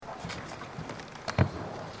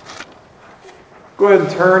Go ahead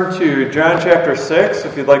and turn to John chapter 6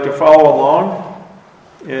 if you'd like to follow along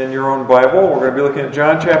in your own Bible. We're going to be looking at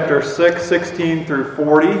John chapter 6, 16 through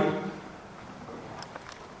 40.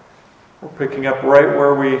 We're picking up right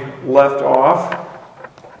where we left off.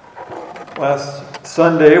 Last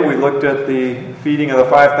Sunday we looked at the feeding of the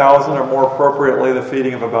 5,000, or more appropriately the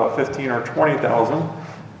feeding of about 15 or 20,000.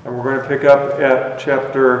 And we're going to pick up at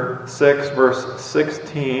chapter 6, verse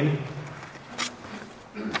 16.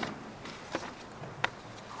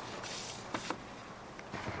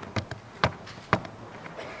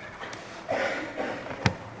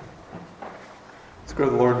 Let's go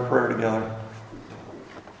to the Lord in prayer together.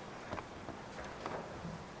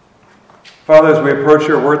 Father, as we approach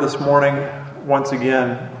your word this morning, once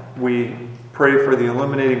again, we pray for the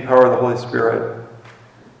illuminating power of the Holy Spirit.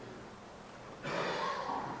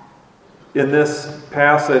 In this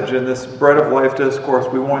passage, in this Bread of Life discourse,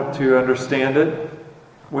 we want to understand it.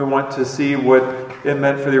 We want to see what it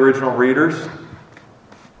meant for the original readers.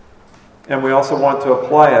 And we also want to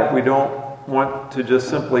apply it. We don't want to just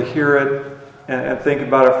simply hear it and think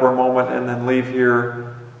about it for a moment and then leave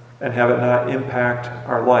here and have it not impact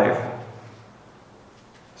our life.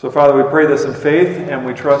 So, Father, we pray this in faith, and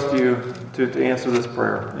we trust you to answer this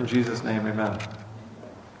prayer. In Jesus' name, amen.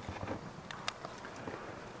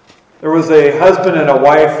 There was a husband and a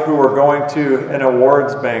wife who were going to an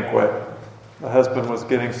awards banquet. The husband was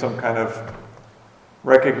getting some kind of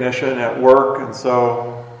recognition at work, and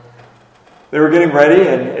so they were getting ready,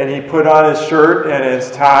 and he put on his shirt and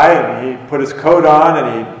his tie, and he put his coat on,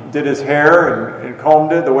 and he did his hair and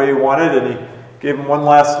combed it the way he wanted, and he gave him one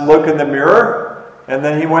last look in the mirror. And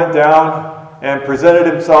then he went down and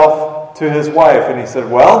presented himself to his wife. And he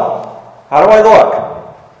said, "Well, how do I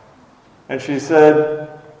look?" And she said,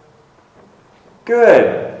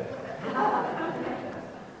 "Good."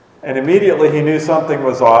 And immediately he knew something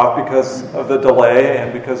was off because of the delay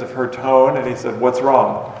and because of her tone. And he said, "What's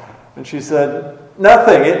wrong?" And she said,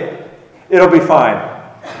 "Nothing. It'll be fine."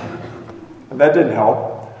 And that didn't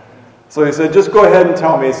help. So he said, "Just go ahead and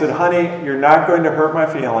tell me." He said, "Honey, you're not going to hurt my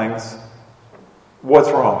feelings. What's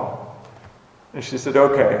wrong?" And she said,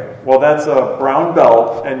 "Okay, well, that's a brown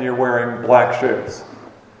belt and you're wearing black shoes."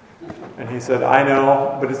 And he said, "I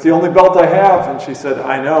know, but it's the only belt I have." And she said,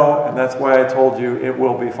 "I know, and that's why I told you it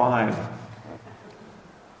will be fine."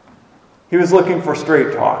 He was looking for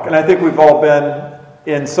straight talk. And I think we've all been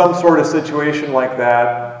in some sort of situation like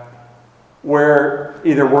that, where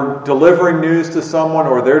either we're delivering news to someone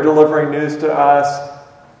or they're delivering news to us.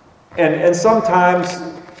 And sometimes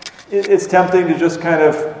it's tempting to just kind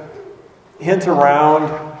of hint around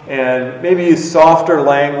and maybe use softer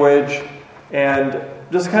language and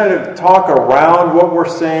just kind of talk around what we're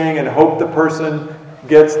saying and hope the person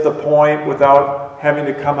gets the point without having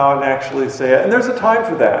to come out and actually say it. And there's a time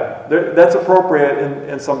for that. That's appropriate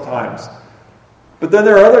in some times. But then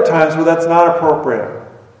there are other times where that's not appropriate.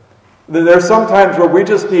 There's some times where we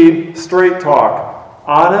just need straight talk.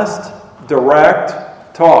 Honest, direct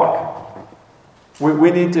talk.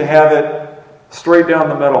 We need to have it straight down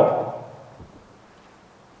the middle.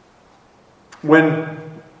 When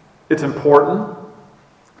it's important,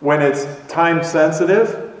 when it's time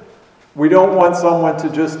sensitive, we don't want someone to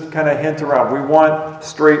just kind of hint around. We want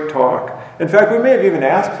straight talk. In fact, we may have even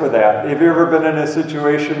asked for that. Have you ever been in a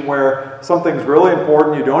situation where something's really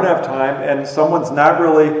important, you don't have time, and someone's not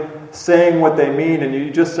really saying what they mean, and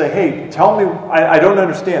you just say, "Hey, tell me, I don't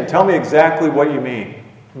understand. Tell me exactly what you mean.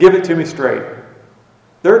 Give it to me straight."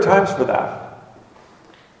 There are times for that.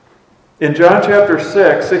 In John chapter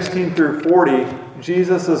 6, 16 through 40,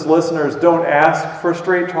 Jesus' listeners don't ask for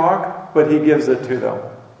straight talk, but he gives it to them.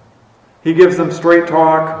 He gives them straight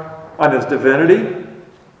talk on his divinity.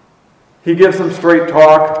 He gives them straight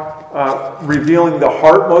talk revealing the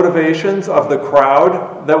heart motivations of the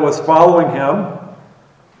crowd that was following him.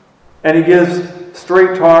 And he gives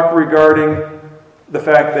straight talk regarding the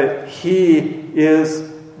fact that he is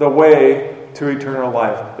the way to eternal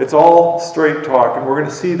life. It's all straight talk, and we're going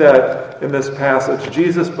to see that in this passage.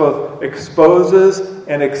 Jesus both exposes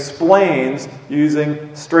and explains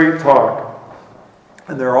using straight talk.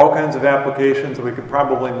 And there are all kinds of applications that we could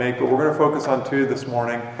probably make, but we're going to focus on two this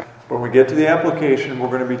morning. When we get to the application, we're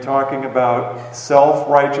going to be talking about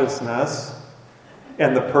self-righteousness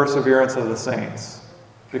and the perseverance of the saints,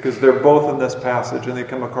 because they're both in this passage, and they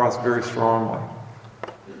come across very strongly.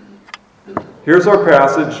 Here's our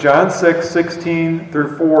passage, John 6, 16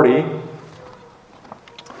 through 40.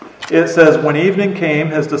 It says, "When evening came,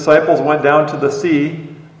 his disciples went down to the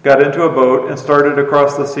sea, got into a boat, and started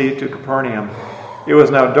across the sea to Capernaum. It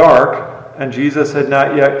was now dark, and Jesus had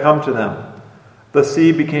not yet come to them. The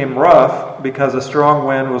sea became rough because a strong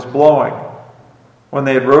wind was blowing. When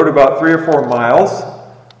they had rowed about 3 or 4 miles,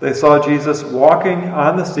 they saw Jesus walking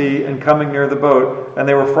on the sea and coming near the boat, and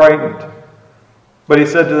they were frightened. But he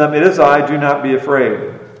said to them, "It is I, do not be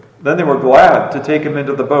afraid." Then they were glad to take him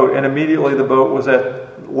into the boat, and immediately the boat was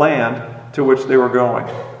at land to which they were going.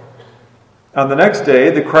 On the next day,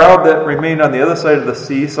 the crowd that remained on the other side of the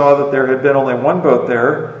sea saw that there had been only one boat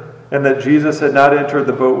there, and that Jesus had not entered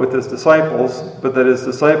the boat with his disciples, but that his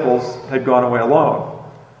disciples had gone away alone.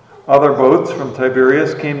 Other boats from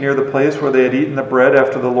Tiberias came near the place where they had eaten the bread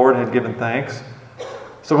after the Lord had given thanks.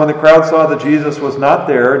 So when the crowd saw that Jesus was not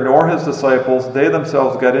there, nor his disciples, they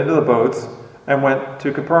themselves got into the boats and went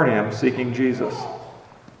to Capernaum seeking Jesus.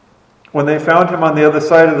 When they found him on the other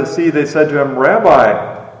side of the sea, they said to him,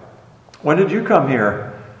 "Rabbi, when did you come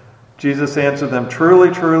here?" Jesus answered them,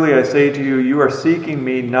 "Truly, truly, I say to you, you are seeking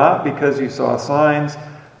me not because you saw signs,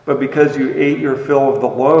 but because you ate your fill of the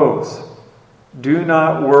loaves. Do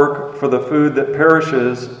not work for the food that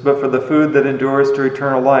perishes, but for the food that endures to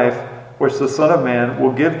eternal life, which the Son of Man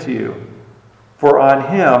will give to you. For on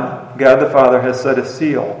him God the Father has set a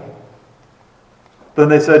seal." Then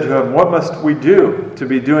they said to him, "What must we do to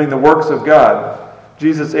be doing the works of God?"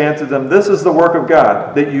 Jesus answered them, "This is the work of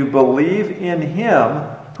God, that you believe in him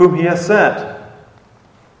whom he has sent."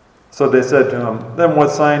 So they said to him, "Then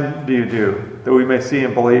what sign do you do, that we may see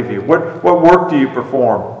and believe you? What work do you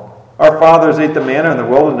perform? Our fathers ate the manna in the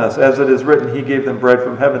wilderness, as it is written, he gave them bread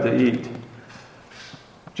from heaven to eat."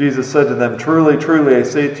 Jesus said to them, "Truly, truly, I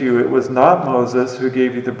say to you, it was not Moses who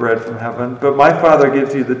gave you the bread from heaven, but my Father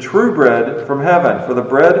gives you the true bread from heaven. For the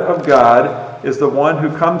bread of God is the one who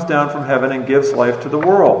comes down from heaven and gives life to the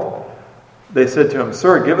world." They said to him,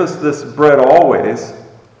 "Sir, give us this bread always."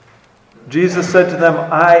 Jesus said to them,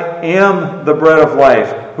 "I am the bread of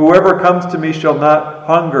life. Whoever comes to me shall not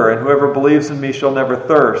hunger, and whoever believes in me shall never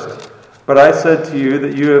thirst. But I said to you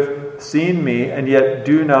that you have seen me, and yet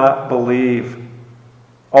do not believe.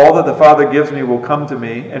 All that the Father gives me will come to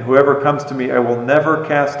me, and whoever comes to me I will never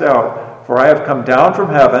cast out. For I have come down from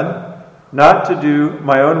heaven, not to do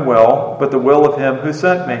my own will, but the will of him who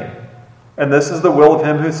sent me. And this is the will of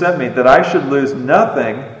him who sent me, that I should lose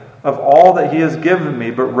nothing of all that he has given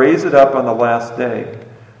me, but raise it up on the last day.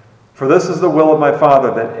 For this is the will of my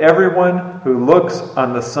Father, that everyone who looks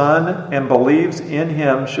on the Son and believes in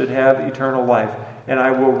him should have eternal life, and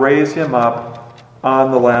I will raise him up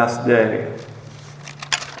on the last day."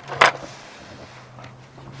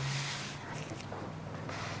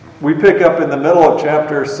 We pick up in the middle of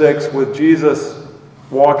chapter 6 with Jesus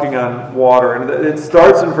walking on water. And it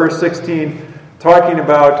starts in verse 16 talking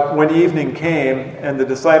about when evening came and the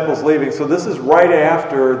disciples leaving. So this is right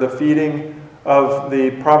after the feeding of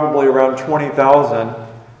the probably around 20,000.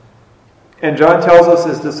 And John tells us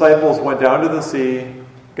his disciples went down to the sea,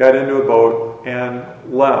 got into a boat, and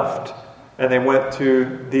left. And they went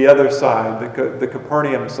to the other side, the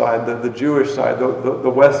Capernaum side, the Jewish side,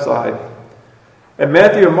 the west side. And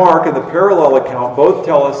Matthew and Mark, in the parallel account, both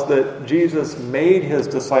tell us that Jesus made his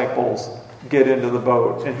disciples get into the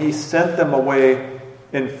boat, and he sent them away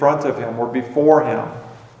in front of him or before him.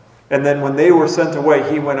 And then when they were sent away,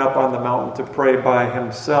 he went up on the mountain to pray by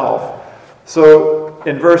himself. So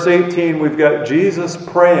in verse 18, we've got Jesus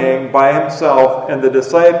praying by himself, and the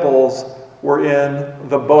disciples were in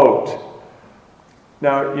the boat.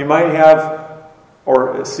 Now, you might have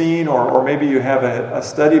or seen, or maybe you have a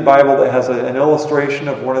study Bible that has an illustration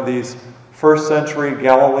of one of these first century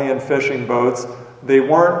Galilean fishing boats. They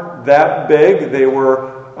weren't that big. They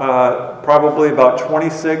were probably about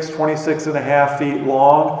 26 and a half feet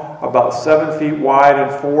long, about 7 feet wide,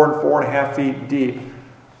 and 4.5 feet deep.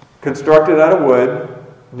 Constructed out of wood,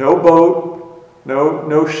 no boat,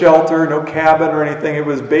 no shelter, no cabin or anything. It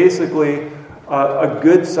was basically a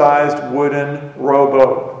good-sized wooden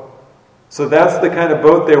rowboat. So that's the kind of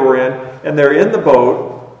boat they were in. And they're in the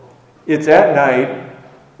boat. It's at night.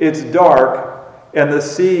 It's dark. And the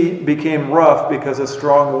sea became rough because a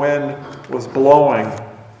strong wind was blowing.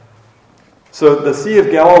 So the Sea of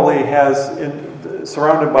Galilee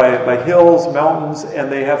surrounded by hills, mountains, and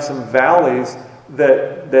they have some valleys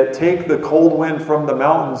that take the cold wind from the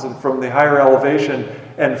mountains and from the higher elevation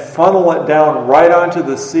and funnel it down right onto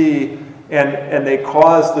the sea, and they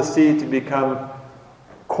cause the sea to become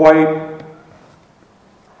quite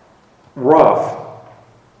rough.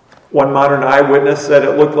 One modern eyewitness said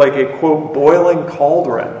it looked like a, quote, boiling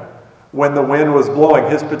cauldron when the wind was blowing.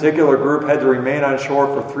 His particular group had to remain on shore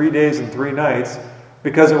for 3 days and 3 nights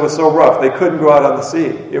because it was so rough. They couldn't go out on the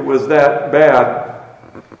sea. It was that bad.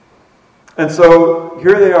 And so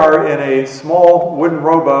here they are in a small wooden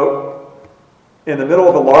rowboat, in the middle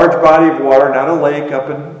of a large body of water, not a lake up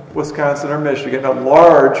in Wisconsin or Michigan, a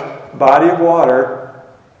large body of water,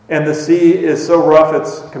 and the sea is so rough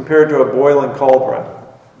it's compared to a boiling cauldron.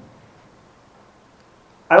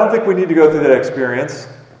 I don't think we need to go through that experience.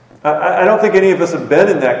 I don't think any of us have been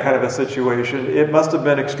in that kind of a situation. It must have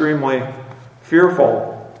been extremely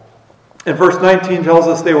fearful. And verse 19 tells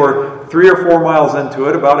us they were 3 or 4 miles into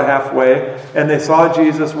it, about halfway, and they saw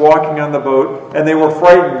Jesus walking on the boat, and they were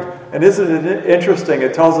frightened. And isn't it interesting?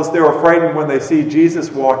 It tells us they were frightened when they see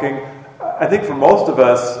Jesus walking. I think for most of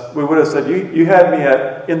us, we would have said, you had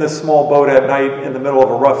me in this small boat at night in the middle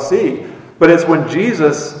of a rough sea. But it's when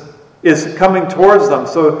Jesus is coming towards them.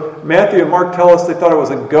 So Matthew and Mark tell us they thought it was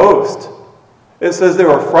a ghost. It says they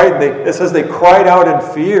were frightened. It says they cried out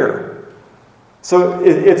in fear. So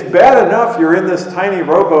it's bad enough you're in this tiny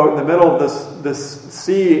rowboat in the middle of this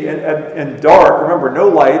sea and dark. Remember, no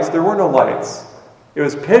lights. There were no lights. It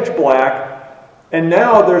was pitch black. And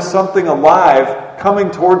now there's something alive coming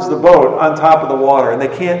towards the boat on top of the water. And they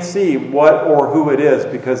can't see what or who it is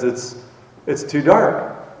because it's too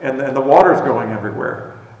dark. And the water's going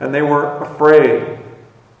everywhere. And they were afraid.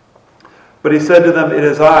 But he said to them, "It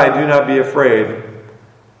is I, do not be afraid."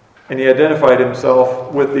 And he identified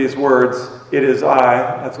himself with these words, "It is I."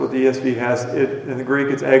 That's what the ESV has. In the Greek,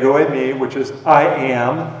 it's ego eimi, which is I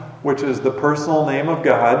am, which is the personal name of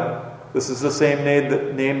God. This is the same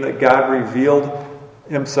name that God revealed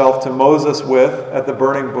himself to Moses with at the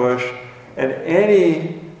burning bush. And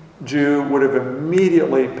any Jew would have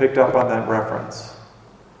immediately picked up on that reference.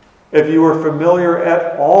 If you were familiar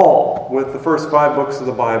at all with the first 5 books of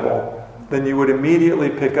the Bible, then you would immediately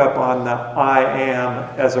pick up on the I am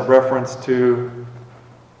as a reference to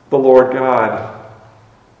the Lord God.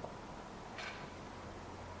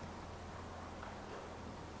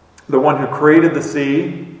 The one who created the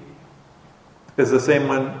sea is the same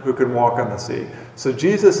one who can walk on the sea. So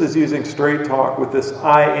Jesus is using straight talk with this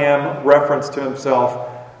I am reference to himself,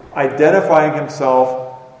 identifying himself,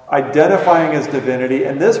 identifying his divinity.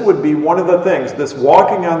 And this would be one of the things, this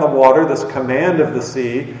walking on the water, this command of the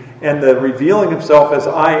sea, and the revealing himself as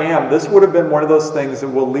I am. This would have been one of those things that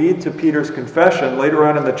will lead to Peter's confession later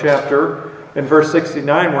on in the chapter in verse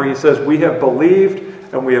 69 where he says, "We have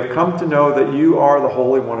believed and we have come to know that you are the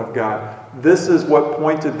Holy One of God." This is what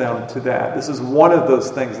pointed them to that. This is one of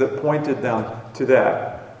those things that pointed them to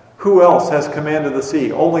that. Who else has commanded the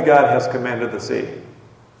sea? Only God has commanded the sea.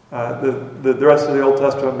 The rest of the Old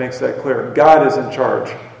Testament makes that clear. God is in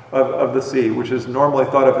charge of the sea, which is normally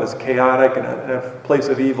thought of as chaotic and a place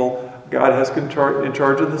of evil. God has in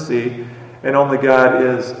charge of the sea, and only God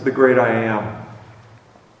is the great I am.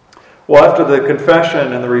 Well, after the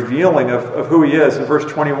confession and the revealing of who he is, in verse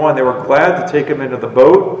 21, they were glad to take him into the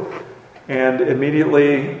boat, and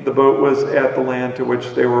immediately the boat was at the land to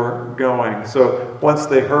which they were going. So once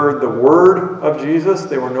they heard the word of Jesus,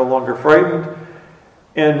 they were no longer frightened.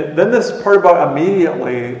 And then this part about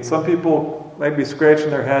immediately, some people might be scratching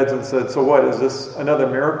their heads and said, so what, is this another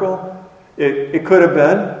miracle? It could have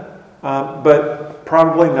been, but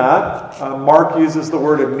probably not. Mark uses the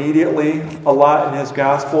word immediately a lot in his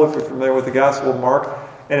gospel, if you're familiar with the Gospel of Mark,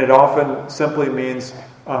 and it often simply means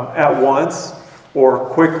at once or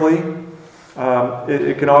quickly.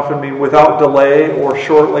 It can often mean without delay or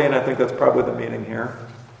shortly, and I think that's probably the meaning here.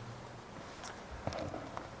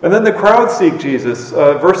 And then the crowd seek Jesus.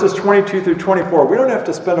 Verses 22 through 24. We don't have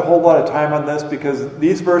to spend a whole lot of time on this because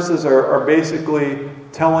these verses are basically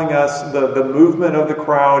telling us the movement of the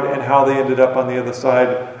crowd and how they ended up on the other side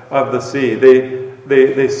of the sea.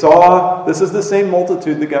 They saw, this is the same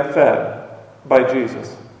multitude that got fed by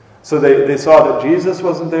Jesus. So they saw that Jesus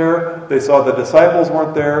wasn't there. They saw the disciples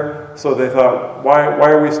weren't there. So they thought, why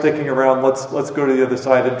are we sticking around? Let's go to the other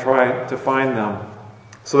side and try to find them.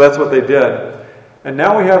 So that's what they did. And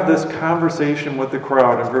now we have this conversation with the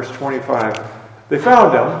crowd in verse 25. They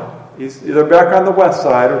found him. He's either back on the west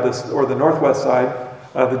side or the northwest side,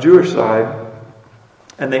 the Jewish side.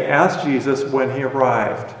 And they asked Jesus when he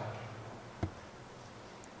arrived.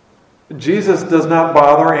 Jesus does not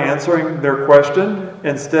bother answering their question.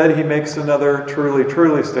 Instead, he makes another truly,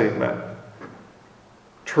 truly statement.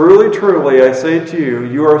 Truly, truly, I say to you,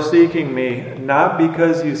 you are seeking me not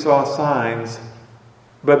because you saw signs,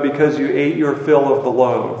 but because you ate your fill of the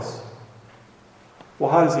loaves.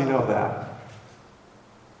 Well, how does he know that?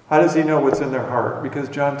 How does he know what's in their heart? Because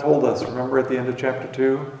John told us, remember at the end of chapter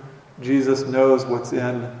 2? Jesus knows what's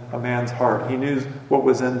in a man's heart. He knew what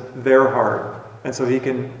was in their heart. And so he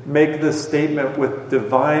can make this statement with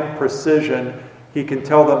divine precision. He can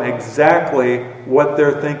tell them exactly what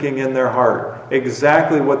they're thinking in their heart,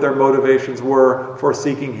 exactly what their motivations were for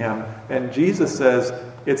seeking him. And Jesus says,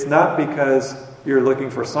 it's not because you're looking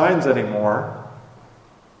for signs anymore,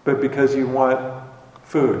 but because you want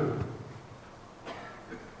food.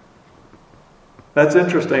 That's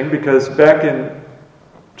interesting because back in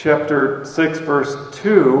chapter 6, verse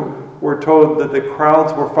 2, we're told that the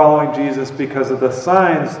crowds were following Jesus because of the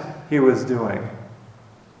signs he was doing.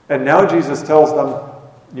 And now Jesus tells them,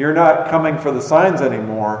 you're not coming for the signs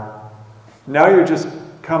anymore. Now you're just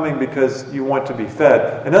coming because you want to be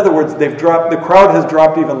fed. In other words, the crowd has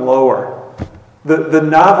dropped even lower. The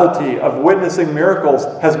novelty of witnessing miracles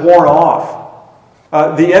has worn off.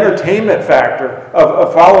 The entertainment factor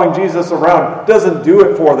of following Jesus around doesn't do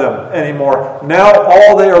it for them anymore. Now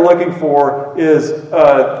all they are looking for is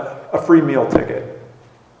a free meal ticket.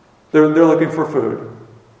 They're looking for food.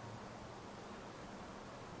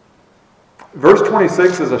 Verse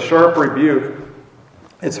 26 is a sharp rebuke.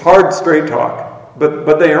 It's hard straight talk,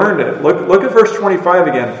 but they earned it. Look at verse 25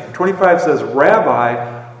 again. 25 says,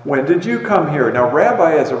 Rabbi, when did you come here? Now,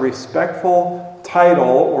 rabbi is a respectful title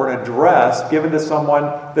or an address given to someone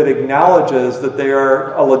that acknowledges that they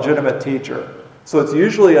are a legitimate teacher. So it's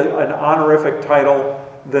usually an honorific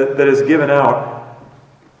title that is given out.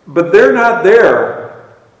 But they're not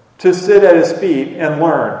there to sit at his feet and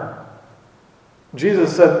learn.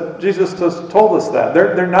 Jesus told us that.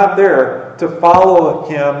 They're not there to follow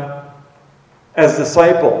him as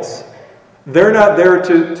disciples. They're not there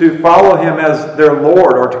to follow him as their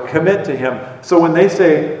Lord or to commit to him. So when they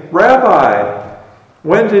say, Rabbi,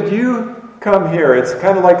 when did you come here? It's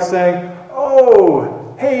kind of like saying,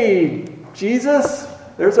 oh, hey, Jesus,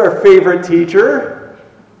 there's our favorite teacher.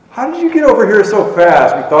 How did you get over here so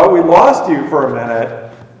fast? We thought we lost you for a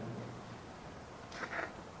minute.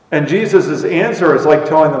 And Jesus' answer is like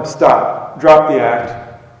telling them, stop, drop the act.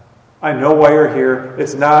 I know why you're here.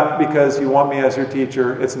 It's not because you want me as your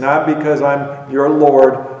teacher. It's not because I'm your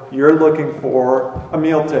Lord. You're looking for a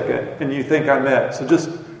meal ticket and you think I'm it. So just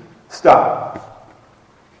stop.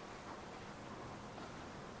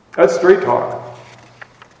 That's straight talk.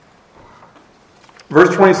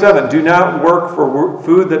 Verse 27, do not work for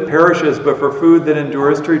food that perishes, but for food that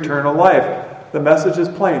endures to eternal life. The message is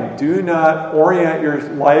plain. Do not orient your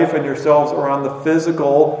life and yourselves around the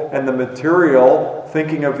physical and the material,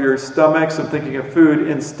 thinking of your stomachs and thinking of food.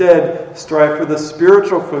 Instead, strive for the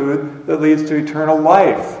spiritual food that leads to eternal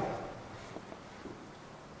life.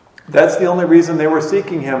 That's the only reason they were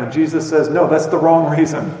seeking him. And Jesus says, no, that's the wrong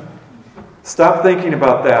reason. Stop thinking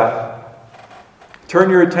about that. Turn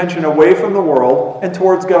your attention away from the world and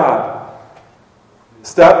towards God.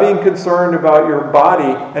 Stop being concerned about your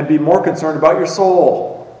body and be more concerned about your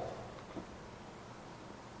soul.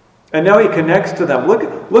 And now he connects to them.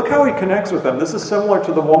 Look how he connects with them. This is similar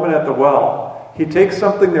to the woman at the well. He takes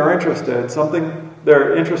something they're interested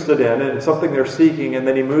in, and something they're seeking, and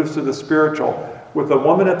then he moves to the spiritual. With the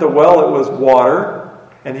woman at the well, it was water,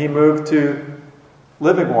 and he moved to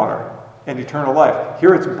living water and eternal life.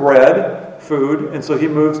 Here it's bread, food, and so he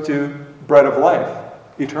moves to bread of life,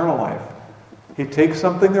 eternal life. He takes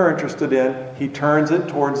something they're interested in, he turns it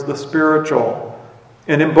towards the spiritual.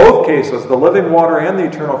 And in both cases, the living water and the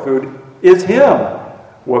eternal food is him.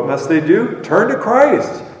 What must they do? Turn to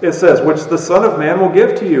Christ. It says, which the Son of Man will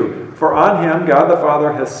give to you. For on him God the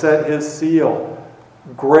Father has set his seal.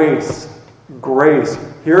 Grace. Grace.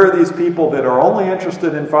 Here are these people that are only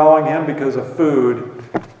interested in following him because of food,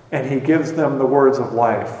 and he gives them the words of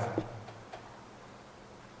life.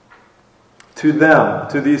 To them,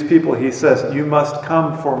 to these people, he says, you must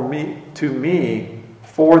come to me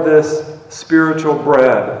for this spiritual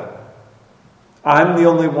bread. I'm the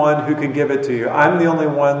only one who can give it to you. I'm the only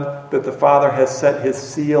one that the Father has set his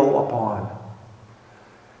seal upon.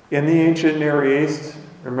 In the ancient Near East,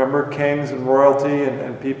 remember kings and royalty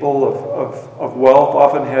and people of wealth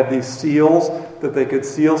often had these seals that they could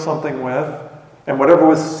seal something with. And whatever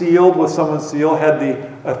was sealed with someone's seal had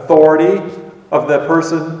the authority of the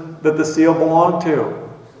person that the seal belonged to.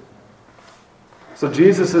 So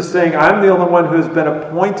Jesus is saying, I'm the only one who has been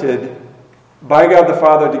appointed by God the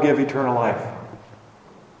Father to give eternal life.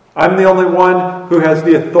 I'm the only one who has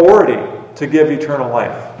the authority to give eternal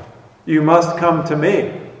life. You must come to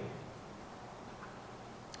me.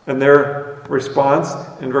 And their response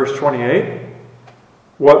in verse 28,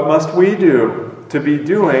 what must we do to be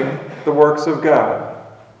doing the works of God?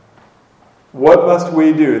 What must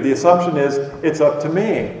we do? The assumption is, it's up to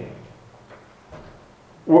me.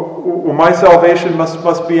 Well, my salvation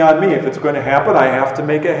must be on me. If it's going to happen, I have to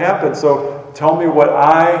make it happen. So tell me what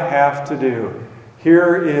I have to do.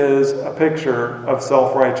 Here is a picture of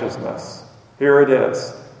self-righteousness. Here it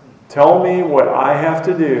is. Tell me what I have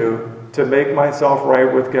to do to make myself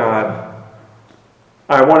right with God.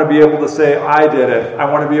 I want to be able to say, I did it.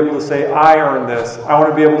 I want to be able to say, I earned this. I want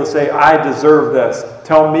to be able to say, I deserve this.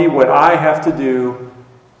 Tell me what I have to do,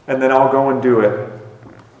 and then I'll go and do it.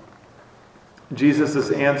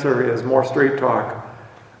 Jesus' answer is more straight talk.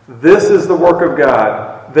 This is the work of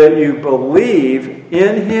God, that you believe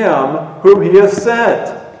in Him whom He has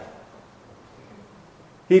sent.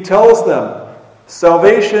 He tells them,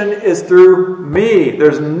 salvation is through me.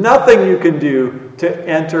 There's nothing you can do to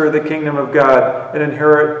enter the kingdom of God and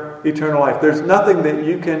inherit eternal life. There's nothing that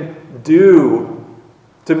you can do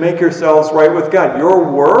to make yourselves right with God.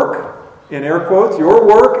 Your work, in air quotes, your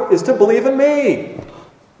work is to believe in me.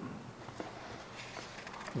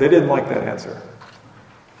 They didn't like that answer.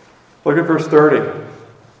 Look at verse 30.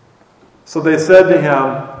 So they said to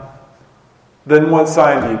him, then what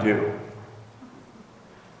sign do you do,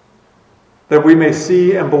 that we may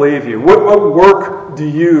see and believe you? What work do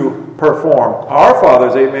you perform? Our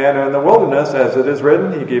fathers ate manna in the wilderness, as it is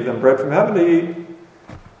written, He gave them bread from heaven to eat.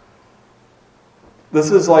 This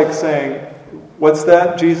is like saying, what's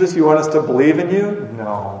that, Jesus? You want us to believe in you?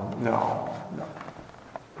 No.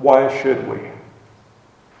 Why should we?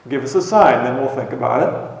 Give us a sign, then we'll think about it.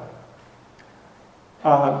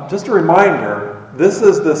 Just a reminder, this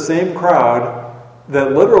is the same crowd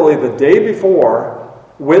that literally the day before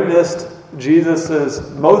witnessed Jesus'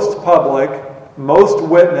 most public, most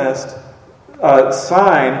witnessed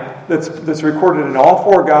sign that's recorded in all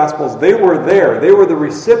four Gospels. They were there. They were the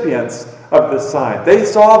recipients of this sign. They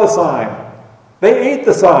saw the sign. They ate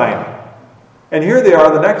the sign. And here they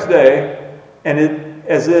are the next day, and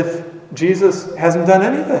as if Jesus hasn't done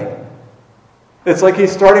anything. It's like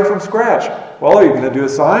He's starting from scratch. Well, are you going to do a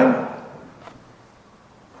sign?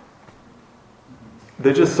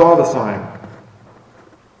 They just saw the sign.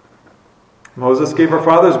 Moses gave our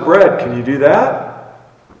fathers bread. Can you do that?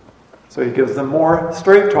 So He gives them more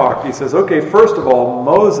straight talk. He says, okay, first of all,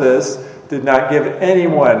 Moses did not give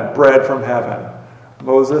anyone bread from heaven.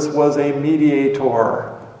 Moses was a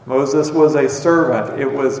mediator. Moses was a servant.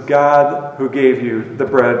 It was God who gave you the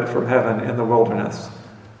bread from heaven in the wilderness.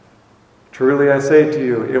 Truly I say to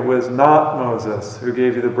you, it was not Moses who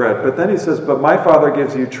gave you the bread. But then He says, but my Father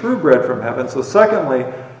gives you true bread from heaven. So secondly,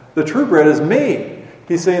 the true bread is me.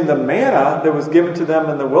 He's saying the manna that was given to them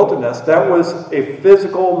in the wilderness, that was a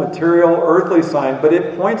physical, material, earthly sign, but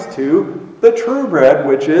it points to the true bread,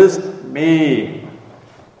 which is me.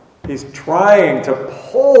 He's trying to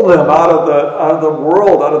pull them out of the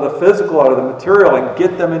world, out of the physical, out of the material, and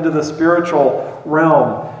get them into the spiritual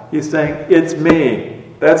realm. He's saying, it's me.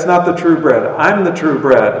 That's not the true bread. I'm the true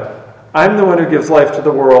bread. I'm the one who gives life to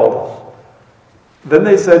the world. Then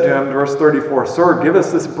they said to him, verse 34, Sir, give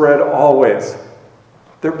us this bread always.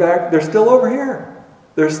 They're back. They're still over here.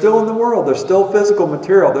 They're still in the world. They're still physical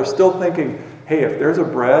material. They're still thinking, hey, if there's a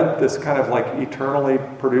bread that's kind of like eternally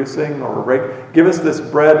producing, or give us this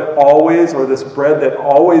bread always, or this bread that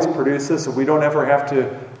always produces, so we don't ever have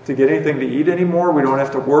to get anything to eat anymore. We don't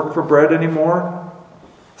have to work for bread anymore.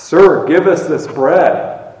 Sir, give us this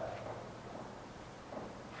bread.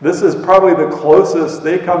 This is probably the closest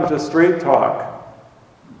they come to straight talk.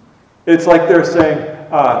 It's like they're saying,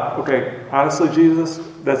 okay, honestly, Jesus,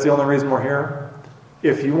 that's the only reason we're here.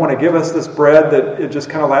 If you want to give us this bread that it just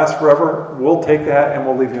kind of lasts forever, we'll take that and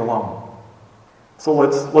we'll leave you alone. So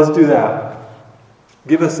let's do that.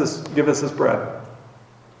 Give us this bread.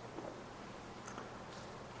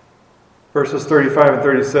 Verses 35 and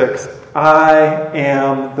 36. I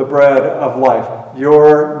am the bread of life.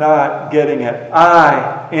 You're not getting it.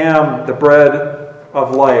 I am the bread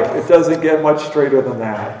of life. It doesn't get much straighter than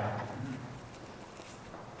that.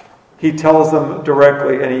 He tells them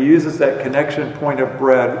directly, and he uses that connection point of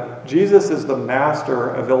bread. Jesus is the master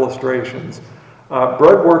of illustrations.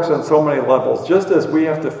 Bread works on so many levels. Just as we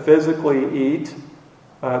have to physically eat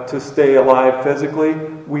to stay alive physically,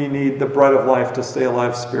 we need the bread of life to stay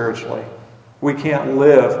alive spiritually. We can't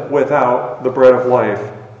live without the bread of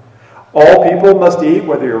life. All people must eat,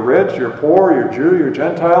 whether you're rich, you're poor, you're Jew, you're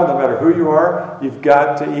Gentile, no matter who you are, you've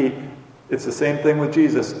got to eat. It's the same thing with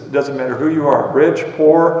Jesus. It doesn't matter who you are, rich,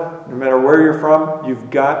 poor, no matter where you're from,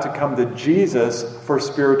 you've got to come to Jesus for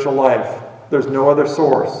spiritual life. There's no other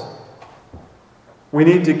source. We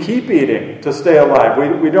need to keep eating to stay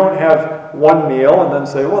alive. We don't have one meal and then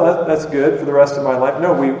say, well, that's good for the rest of my life.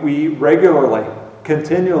 No, we eat regularly,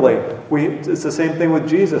 continually. It's the same thing with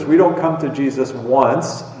Jesus. We don't come to Jesus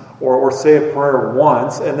once or say a prayer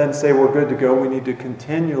once and then say we're good to go. We need to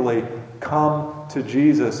continually come to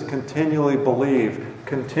Jesus, continually believe,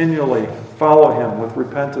 continually follow Him with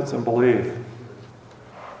repentance and belief.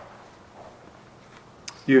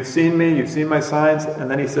 You've seen me, you've seen my signs,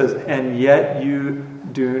 and then he says, and yet you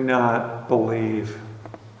do not believe.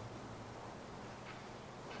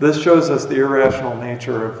 This shows us the irrational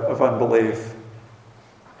nature of unbelief.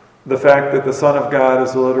 The fact that the Son of God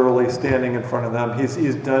is literally standing in front of them.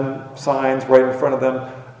 He's done signs right in front of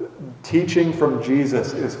them. Teaching from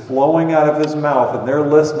Jesus is flowing out of his mouth, and they're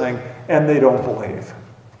listening, and they don't believe.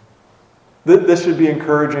 This should be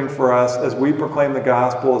encouraging for us as we proclaim the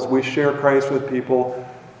gospel, as we share Christ with people.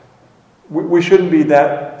 We shouldn't be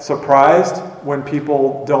that surprised when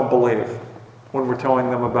people don't believe, when we're telling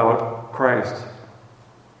them about Christ.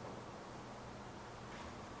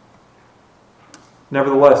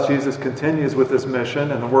 Nevertheless, Jesus continues with this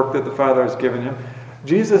mission and the work that the Father has given him.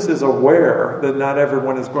 Jesus is aware that not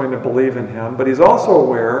everyone is going to believe in him, but he's also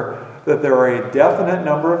aware that there are a definite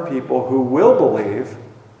number of people who will believe,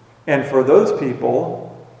 and for those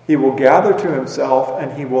people, he will gather to himself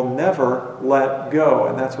and he will never let go.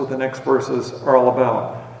 And that's what the next verses are all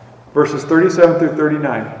about. Verses 37 through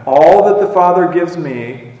 39. All that the Father gives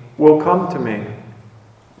me will come to me.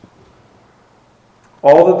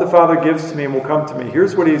 All that the Father gives to me will come to me.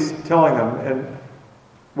 Here's what he's telling them and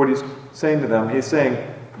what he's saying to them. He's saying,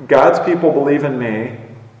 God's people believe in me.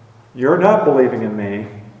 You're not believing in me.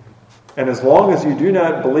 And as long as you do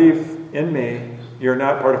not believe in me, you're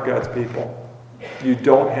not part of God's people. You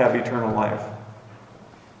don't have eternal life.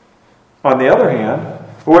 On the other hand,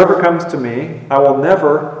 whoever comes to me, I will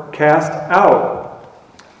never cast out.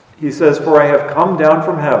 He says, for I have come down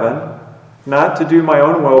from heaven, not to do my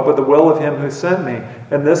own will, but the will of him who sent me.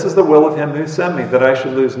 And this is the will of him who sent me, that I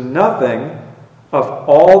should lose nothing of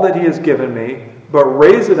all that he has given me, but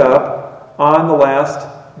raise it up on the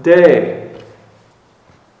last day.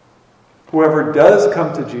 Whoever does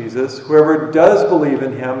come to Jesus, whoever does believe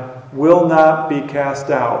in him, will not be cast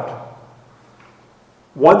out.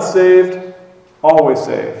 Once saved, always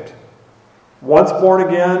saved. Once born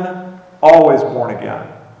again, always born again.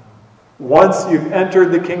 Once you've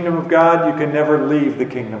entered the kingdom of God, you can never leave the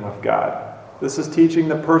kingdom of God. This is teaching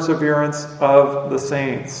the perseverance of the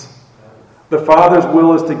saints. The Father's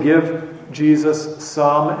will is to give Jesus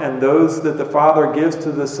some, and those that the Father gives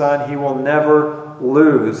to the Son, he will never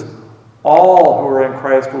lose. All who are in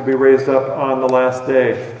Christ will be raised up on the last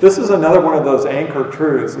day. This is another one of those anchor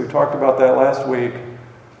truths. We talked about that last week.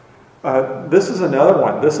 This is another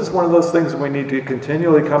one. This is one of those things we need to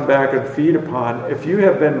continually come back and feed upon. If you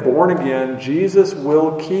have been born again, Jesus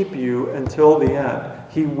will keep you until the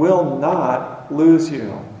end. He will not lose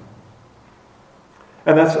you.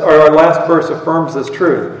 And that's our last verse affirms this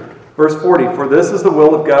truth. Verse 40, for this is the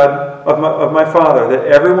will of God, of my Father, that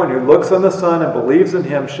everyone who looks on the Son and believes in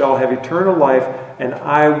him shall have eternal life, and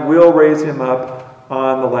I will raise him up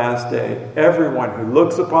on the last day. Everyone who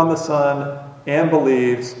looks upon the Son and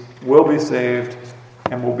believes will be saved,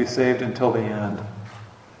 and will be saved until the end.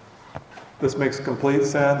 This makes complete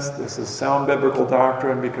sense. This is sound biblical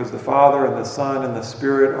doctrine because the Father and the Son and the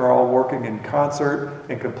Spirit are all working in concert,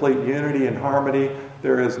 in complete unity and harmony.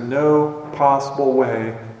 There is no possible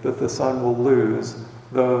way that the Son will lose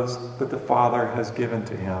those that the Father has given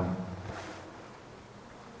to him.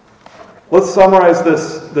 Let's summarize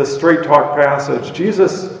this straight talk passage.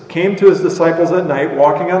 Jesus came to his disciples at night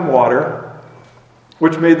walking on water,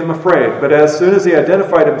 which made them afraid. But as soon as he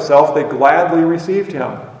identified himself, they gladly received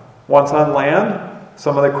him. Once on land,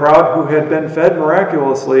 some of the crowd who had been fed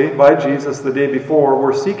miraculously by Jesus the day before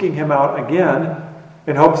were seeking him out again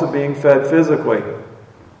in hopes of being fed physically.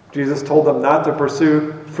 Jesus told them not to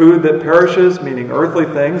pursue food that perishes, meaning earthly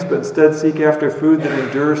things, but instead seek after food that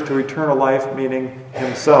endures to eternal life, meaning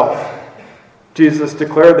himself. Jesus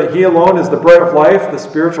declared that he alone is the bread of life, the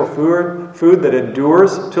spiritual food that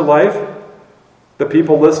endures to life. The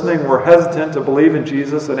people listening were hesitant to believe in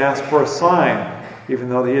Jesus and asked for a sign, even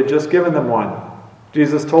though he had just given them one.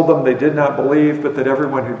 Jesus told them they did not believe, but that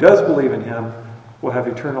everyone who does believe in him will have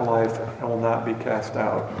eternal life and will not be cast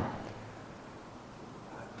out.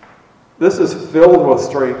 This is filled with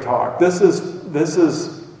straight talk. This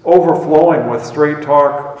is overflowing with straight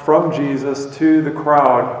talk from Jesus to the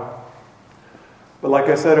crowd. But like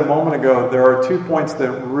I said a moment ago, there are 2 points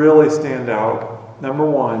that really stand out. Number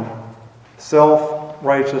one,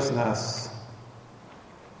 self-righteousness.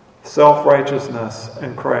 Self-righteousness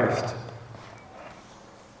in Christ.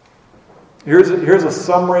 Here's a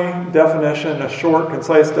summary definition, a short,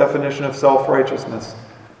 concise definition of self-righteousness.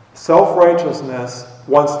 Self-righteousness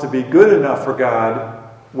wants to be good enough for God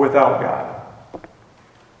without God.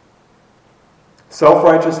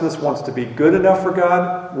 Self-righteousness wants to be good enough for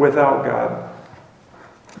God without God.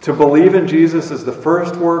 To believe in Jesus is the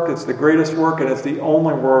first work, it's the greatest work, and it's the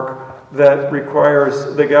only work that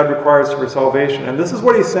God requires for salvation. And this is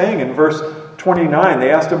what he's saying in verse 29.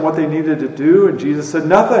 They asked him what they needed to do, and Jesus said,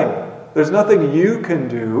 nothing. There's nothing you can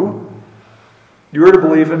do. You are to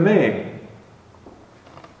believe in me.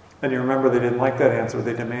 And you remember they didn't like that answer.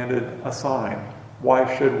 They demanded a sign.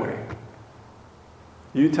 Why should we?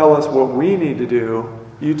 You tell us what we need to do.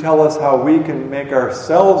 You tell us how we can make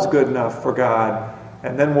ourselves good enough for God,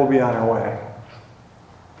 and then we'll be on our way.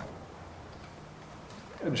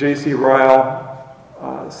 J.C. Ryle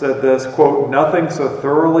said this, quote, "Nothing so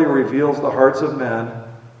thoroughly reveals the hearts of men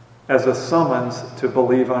as a summons to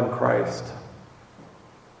believe on Christ."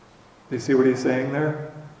 Do you see what he's saying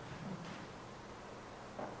there?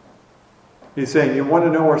 He's saying, you want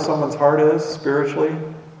to know where someone's heart is spiritually?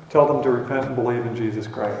 Tell them to repent and believe in Jesus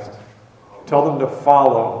Christ. Tell them to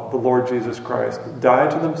follow the Lord Jesus Christ. Die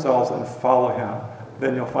to themselves and follow Him.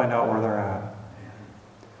 Then you'll find out where they're at.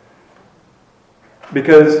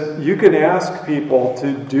 Because you can ask people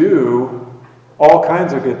to do all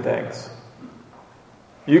kinds of good things.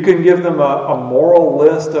 You can give them a moral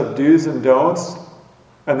list of do's and don'ts,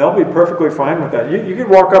 and they'll be perfectly fine with that. You could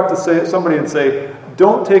walk up to somebody and say,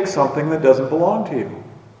 don't take something that doesn't belong to you.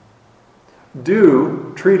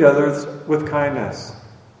 Do treat others with kindness.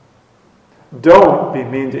 Don't be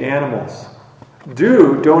mean to animals.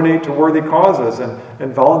 Do donate to worthy causes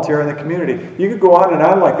and volunteer in the community. You could go on and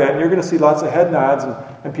on like that, and you're going to see lots of head nods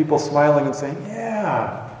and people smiling and saying,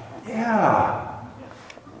 yeah.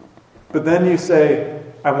 But then you say,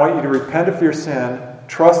 I want you to repent of your sin,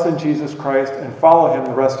 trust in Jesus Christ, and follow Him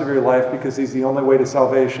the rest of your life because He's the only way to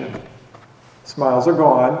salvation. Smiles are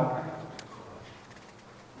gone.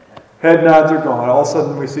 Head nods are gone. All of a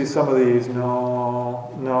sudden we see some of these.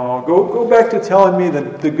 No. Go back to telling me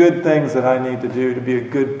the good things that I need to do to be a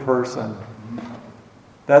good person.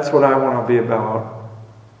 That's what I want to be about.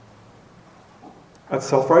 That's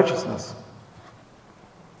self-righteousness.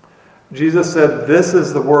 Jesus said, this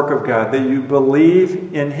is the work of God, that you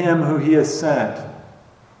believe in Him who He has sent.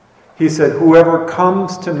 He said, whoever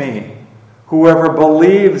comes to me, whoever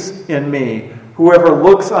believes in me, whoever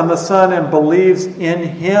looks on the Son and believes in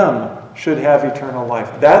Him should have eternal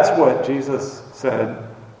life. That's what Jesus said.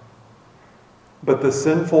 But the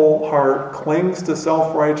sinful heart clings to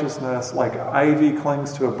self-righteousness like ivy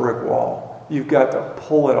clings to a brick wall. You've got to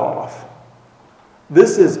pull it off.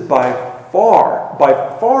 This is by far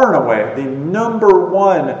and away, the number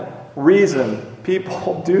one reason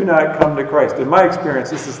people do not come to Christ. In my experience,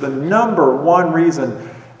 this is the number one reason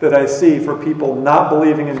that I see for people not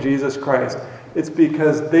believing in Jesus Christ. It's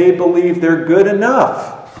because they believe they're good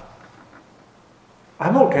enough.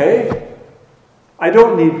 I'm okay. I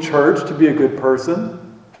don't need church to be a good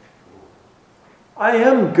person. I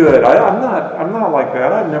am good. I'm not like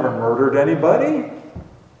that. I've never murdered anybody.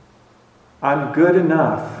 I'm good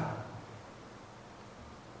enough.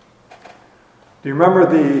 Do you remember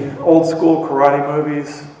the old school karate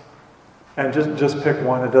movies? And just pick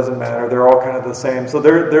one, it doesn't matter. They're all kind of the same. So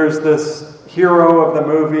there's this hero of the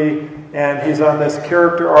movie, and he's on this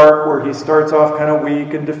character arc where he starts off kind of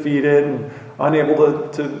weak and defeated and unable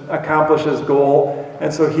to accomplish his goal.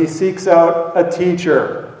 And so he seeks out a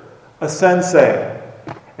teacher, a sensei.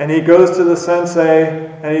 And he goes to the sensei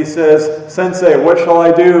and he says, Sensei, what shall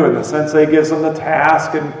I do? And the sensei gives him the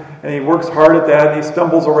task, and he works hard at that, and he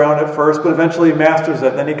stumbles around at first, but eventually he masters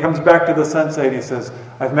it. Then he comes back to the sensei and he says,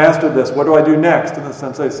 I've mastered this. What do I do next? And the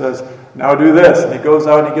sensei says, now do this. And he goes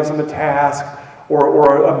out and he gives him a task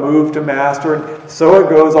or a move to master. And so it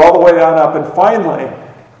goes all the way on up. And finally,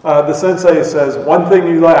 the sensei says, one thing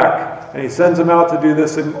you lack. And he sends him out to do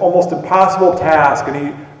this almost impossible task. And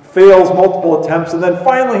he fails multiple attempts. And then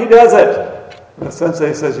finally he does it. And the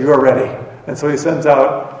sensei says, you are ready. And so he sends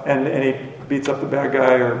out and he beats up the bad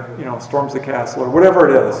guy or storms the castle or whatever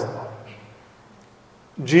it is.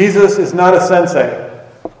 Jesus is not a sensei.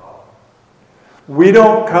 We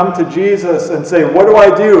don't come to Jesus and say, what do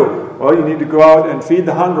I do? Well, you need to go out and feed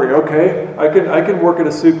the hungry. Okay, I can work at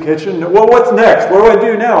a soup kitchen. Well, what's next? What do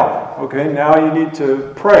I do now? Okay, now you need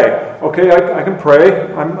to pray. Okay, I can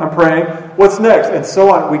pray. I'm praying. What's next? And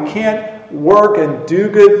so on. We can't work and do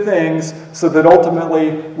good things so that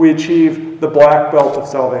ultimately we achieve the black belt of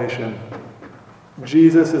salvation.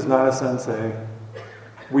 Jesus is not a sensei.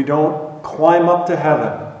 We don't climb up to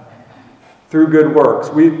heaven through good works.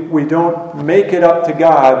 We don't make it up to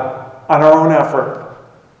God on our own effort.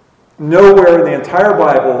 Nowhere in the entire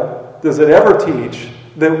Bible does it ever teach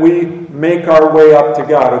that we make our way up to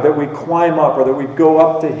God, or that we climb up, or that we go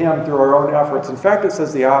up to Him through our own efforts. In fact, it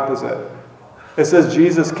says the opposite. It says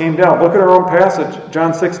Jesus came down. Look at our own passage,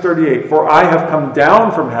 John 6:38. For I have come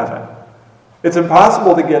down from heaven. It's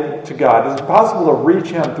impossible to get to God. It's impossible to reach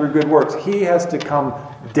Him through good works. He has to come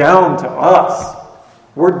down to us.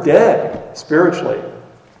 We're dead spiritually.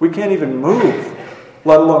 We can't even move,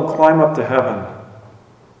 let alone climb up to heaven.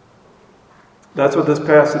 That's what this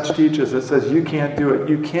passage teaches. It says you can't do it.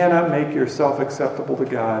 You cannot make yourself acceptable to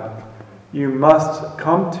God. You must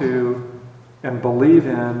come to and believe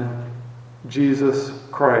in Jesus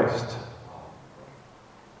Christ.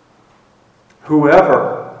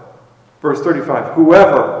 Whoever, verse 35,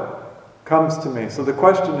 whoever comes to me. So the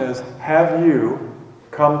question is, have you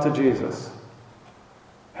come to Jesus?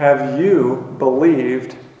 Have you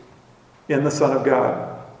believed in the Son of God?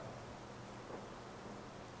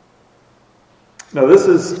 Now this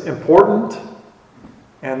is important,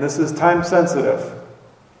 and this is time sensitive.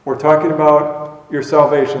 We're talking about your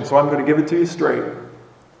salvation, so I'm going to give it to you straight.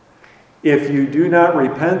 If you do not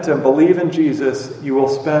repent and believe in Jesus, you will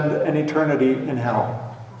spend an eternity in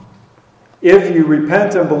hell. If you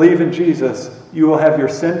repent and believe in Jesus, you will have your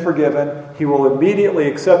sin forgiven. He will immediately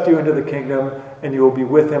accept you into the kingdom, and you will be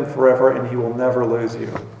with him forever, and he will never lose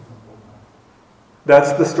you.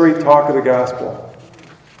 That's the straight talk of the gospel.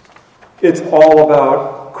 It's all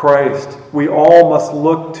about Christ. We all must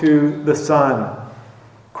look to the Son.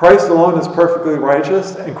 Christ alone is perfectly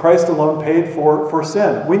righteous, and Christ alone paid for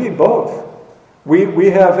sin. We need both. We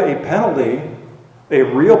have a penalty, a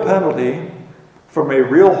real penalty, from a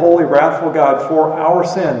real holy, wrathful God for our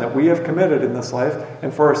sin that we have committed in this life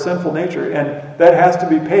and for our sinful nature. And that has to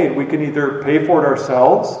be paid. We can either pay for it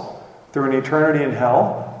ourselves through an eternity in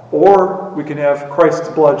hell, or we can have Christ's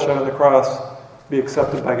blood shed on the cross be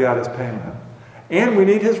accepted by God as payment. And we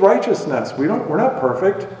need his righteousness. We're not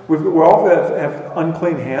perfect. We all have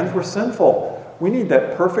unclean hands. We're sinful. We need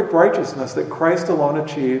that perfect righteousness that Christ alone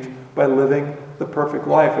achieved by living the perfect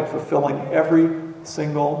life and fulfilling every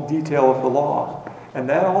single detail of the law. And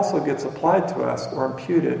that also gets applied to us or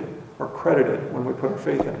imputed or credited when we put our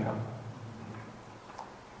faith in him.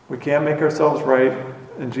 We can't make ourselves right,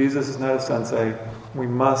 and Jesus is not a sensei. We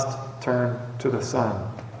must turn to the Son.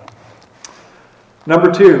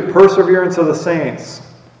 Number 2, perseverance of the saints.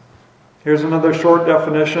 Here's another short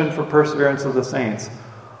definition for perseverance of the saints.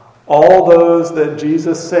 All those that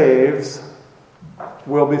Jesus saves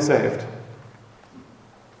will be saved.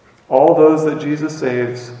 All those that Jesus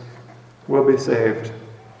saves will be saved.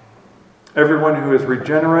 Everyone who is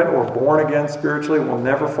regenerate or born again spiritually will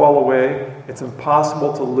never fall away. It's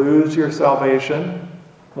impossible to lose your salvation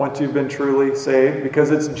once you've been truly saved,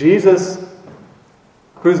 because it's Jesus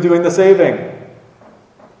who's doing the saving.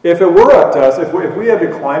 If it were up to us, if we had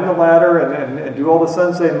to climb the ladder and do all the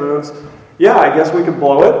sensei moves, yeah, I guess we could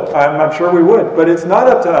blow it. I'm sure we would. But it's not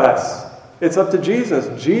up to us. It's up to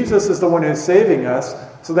Jesus. Jesus is the one who's saving us.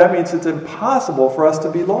 So that means it's impossible for us to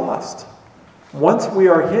be lost. Once we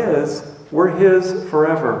are his, we're his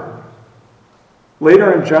forever.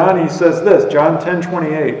 Later in John, he says this, John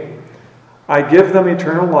 10:28, I give them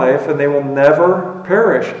eternal life, and they will never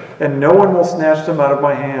perish, and no one will snatch them out of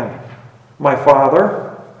my hand. My Father,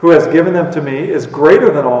 who has given them to me, is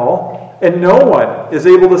greater than all, and no one is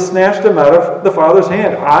able to snatch them out of the Father's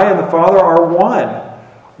hand. I and the Father are one.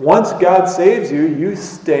 Once God saves you, you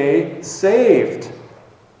stay saved.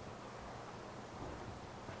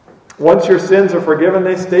 Once your sins are forgiven,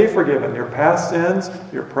 they stay forgiven. Your past sins,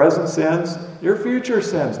 your present sins, your future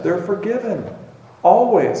sins, they're forgiven.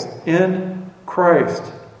 Always in Christ.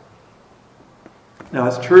 Now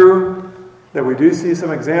it's true that we do see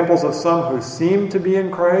some examples of some who seem to be in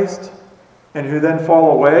Christ and who then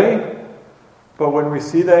fall away. But when we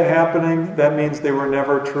see that happening, that means they were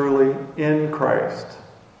never truly in Christ.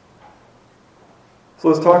 So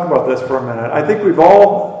let's talk about this for a minute. I think we've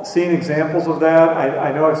all seen examples of that.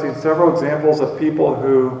 I know I've seen several examples of people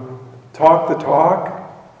who talk the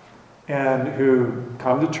talk and who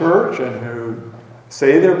come to church and who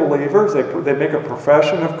say they're believers. They make a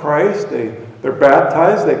profession of Christ. They're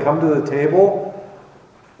baptized. They come to the table.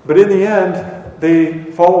 But in the end, they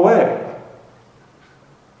fall away.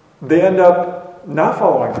 They end up not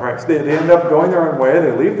following Christ. They end up going their own way.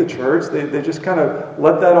 They leave the church. They just kind of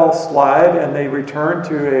let that all slide, and they return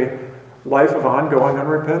to a life of ongoing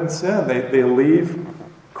unrepentant sin. They leave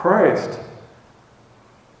Christ.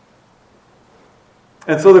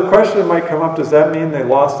 And so the question might come up, does that mean they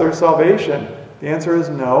lost their salvation? The answer is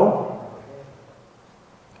no.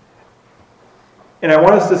 And I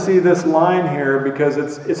want us to see this line here because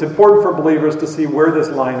it's important for believers to see where this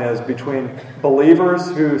line is between believers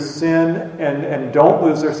who sin and don't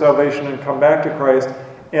lose their salvation and come back to Christ,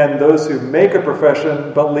 and those who make a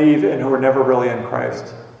profession but leave and who are never really in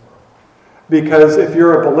Christ. Because if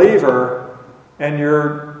you're a believer and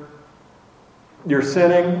you're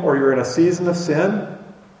sinning or you're in a season of sin,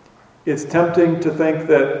 it's tempting to think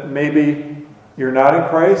that maybe you're not in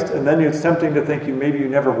Christ, and then it's tempting to think maybe you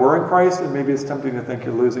never were in Christ, and maybe it's tempting to think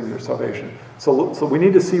you're losing your salvation. So we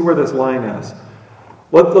need to see where this line is.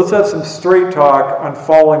 Let's have some straight talk on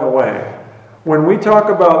falling away. When we talk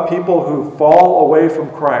about people who fall away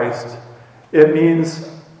from Christ, it means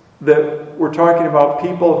that we're talking about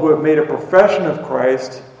people who have made a profession of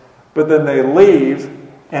Christ, but then they leave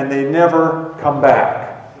and they never come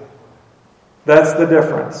back. That's the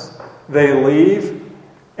difference. They leave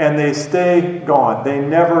and they stay gone. They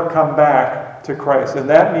never come back to Christ. And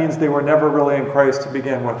that means they were never really in Christ to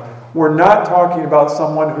begin with. We're not talking about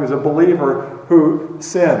someone who's a believer who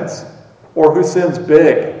sins, or who sins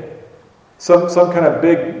big. Some kind of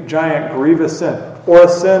big, giant, grievous sin. Or a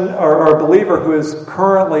sin, or a believer who is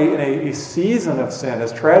currently in a season of sin.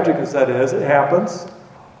 As tragic as that is, it happens.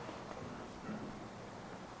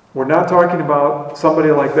 We're not talking about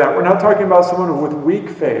somebody like that. We're not talking about someone with weak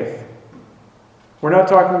faith. We're not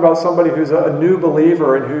talking about somebody who's a new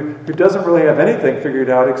believer and who doesn't really have anything figured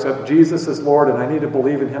out except Jesus is Lord and I need to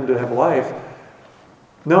believe in Him to have life.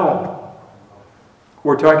 No.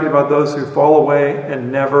 We're talking about those who fall away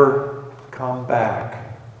and never come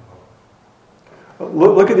back.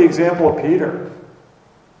 Look at the example of Peter.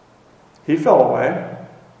 He fell away.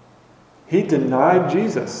 He denied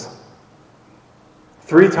Jesus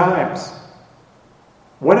 3 times.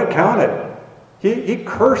 When it counted, he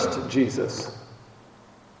cursed Jesus.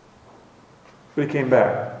 But he came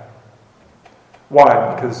back.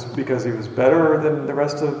 Why? Because he was better than the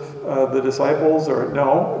rest of the disciples? Or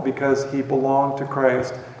no, because he belonged to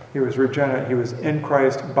Christ. He was regenerate. He was in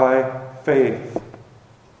Christ by faith.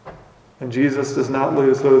 And Jesus does not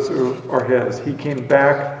lose those who are His. He came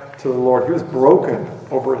back to the Lord. He was broken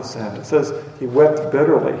over his sin. It says he wept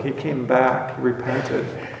bitterly. He came back. He repented.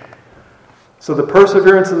 So the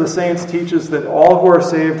perseverance of the saints teaches that all who are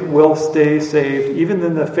saved will stay saved, even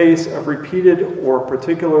in the face of repeated or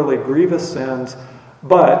particularly grievous sins.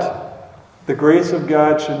 But the grace of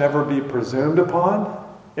God should never be presumed upon,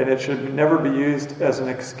 and it should never be used as an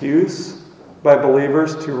excuse by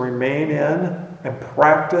believers to remain in and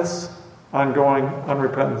practice ongoing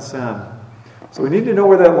unrepentant sin. So we need to know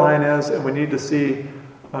where that line is, and we need to see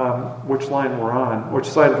which line we're on, which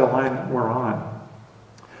side of the line we're on.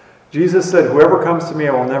 Jesus said, "Whoever comes to me,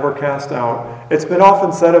 I will never cast out." It's been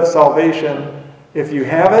often said of salvation, if you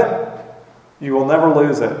have it, you will never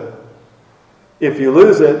lose it. If you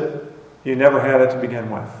lose it, you never had it to begin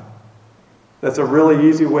with. That's a really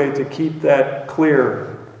easy way to keep that clear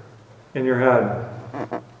in your head.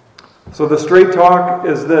 So the straight talk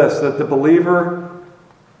is this, that the believer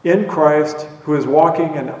in Christ who is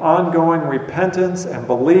walking in ongoing repentance and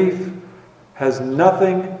belief has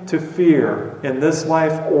nothing to fear in this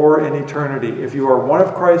life or in eternity. If you are one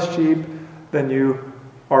of Christ's sheep, then you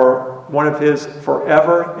are one of His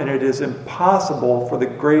forever, and it is impossible for the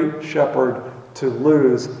great shepherd to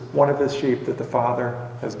lose one of His sheep that the Father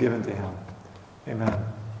has given to Him. Amen.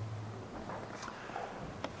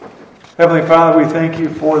 Heavenly Father, we thank You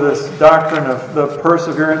for this doctrine of the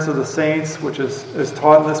perseverance of the saints, which is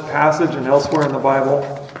taught in this passage and elsewhere in the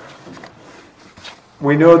Bible.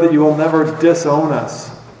 We know that You will never disown us.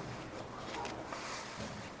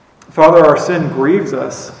 Father, our sin grieves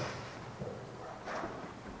us.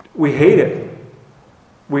 We hate it.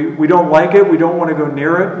 We don't like it. We don't want to go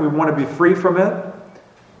near it. We want to be free from it.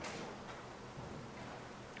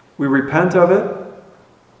 We repent of it.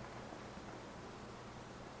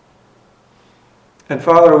 And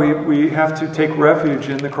Father, we have to take refuge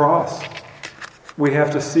in the cross. We have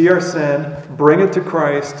to see our sin, bring it to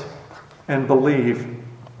Christ, and believe.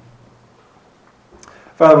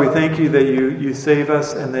 Father, we thank You that you save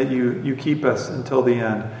us and that you keep us until the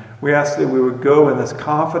end. We ask that we would go in this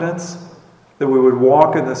confidence, that we would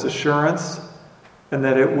walk in this assurance, and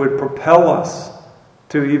that it would propel us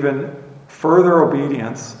to even further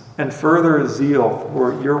obedience and further zeal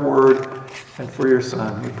for Your word and for Your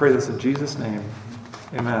Son. We pray this in Jesus' name.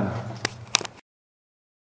 Amen.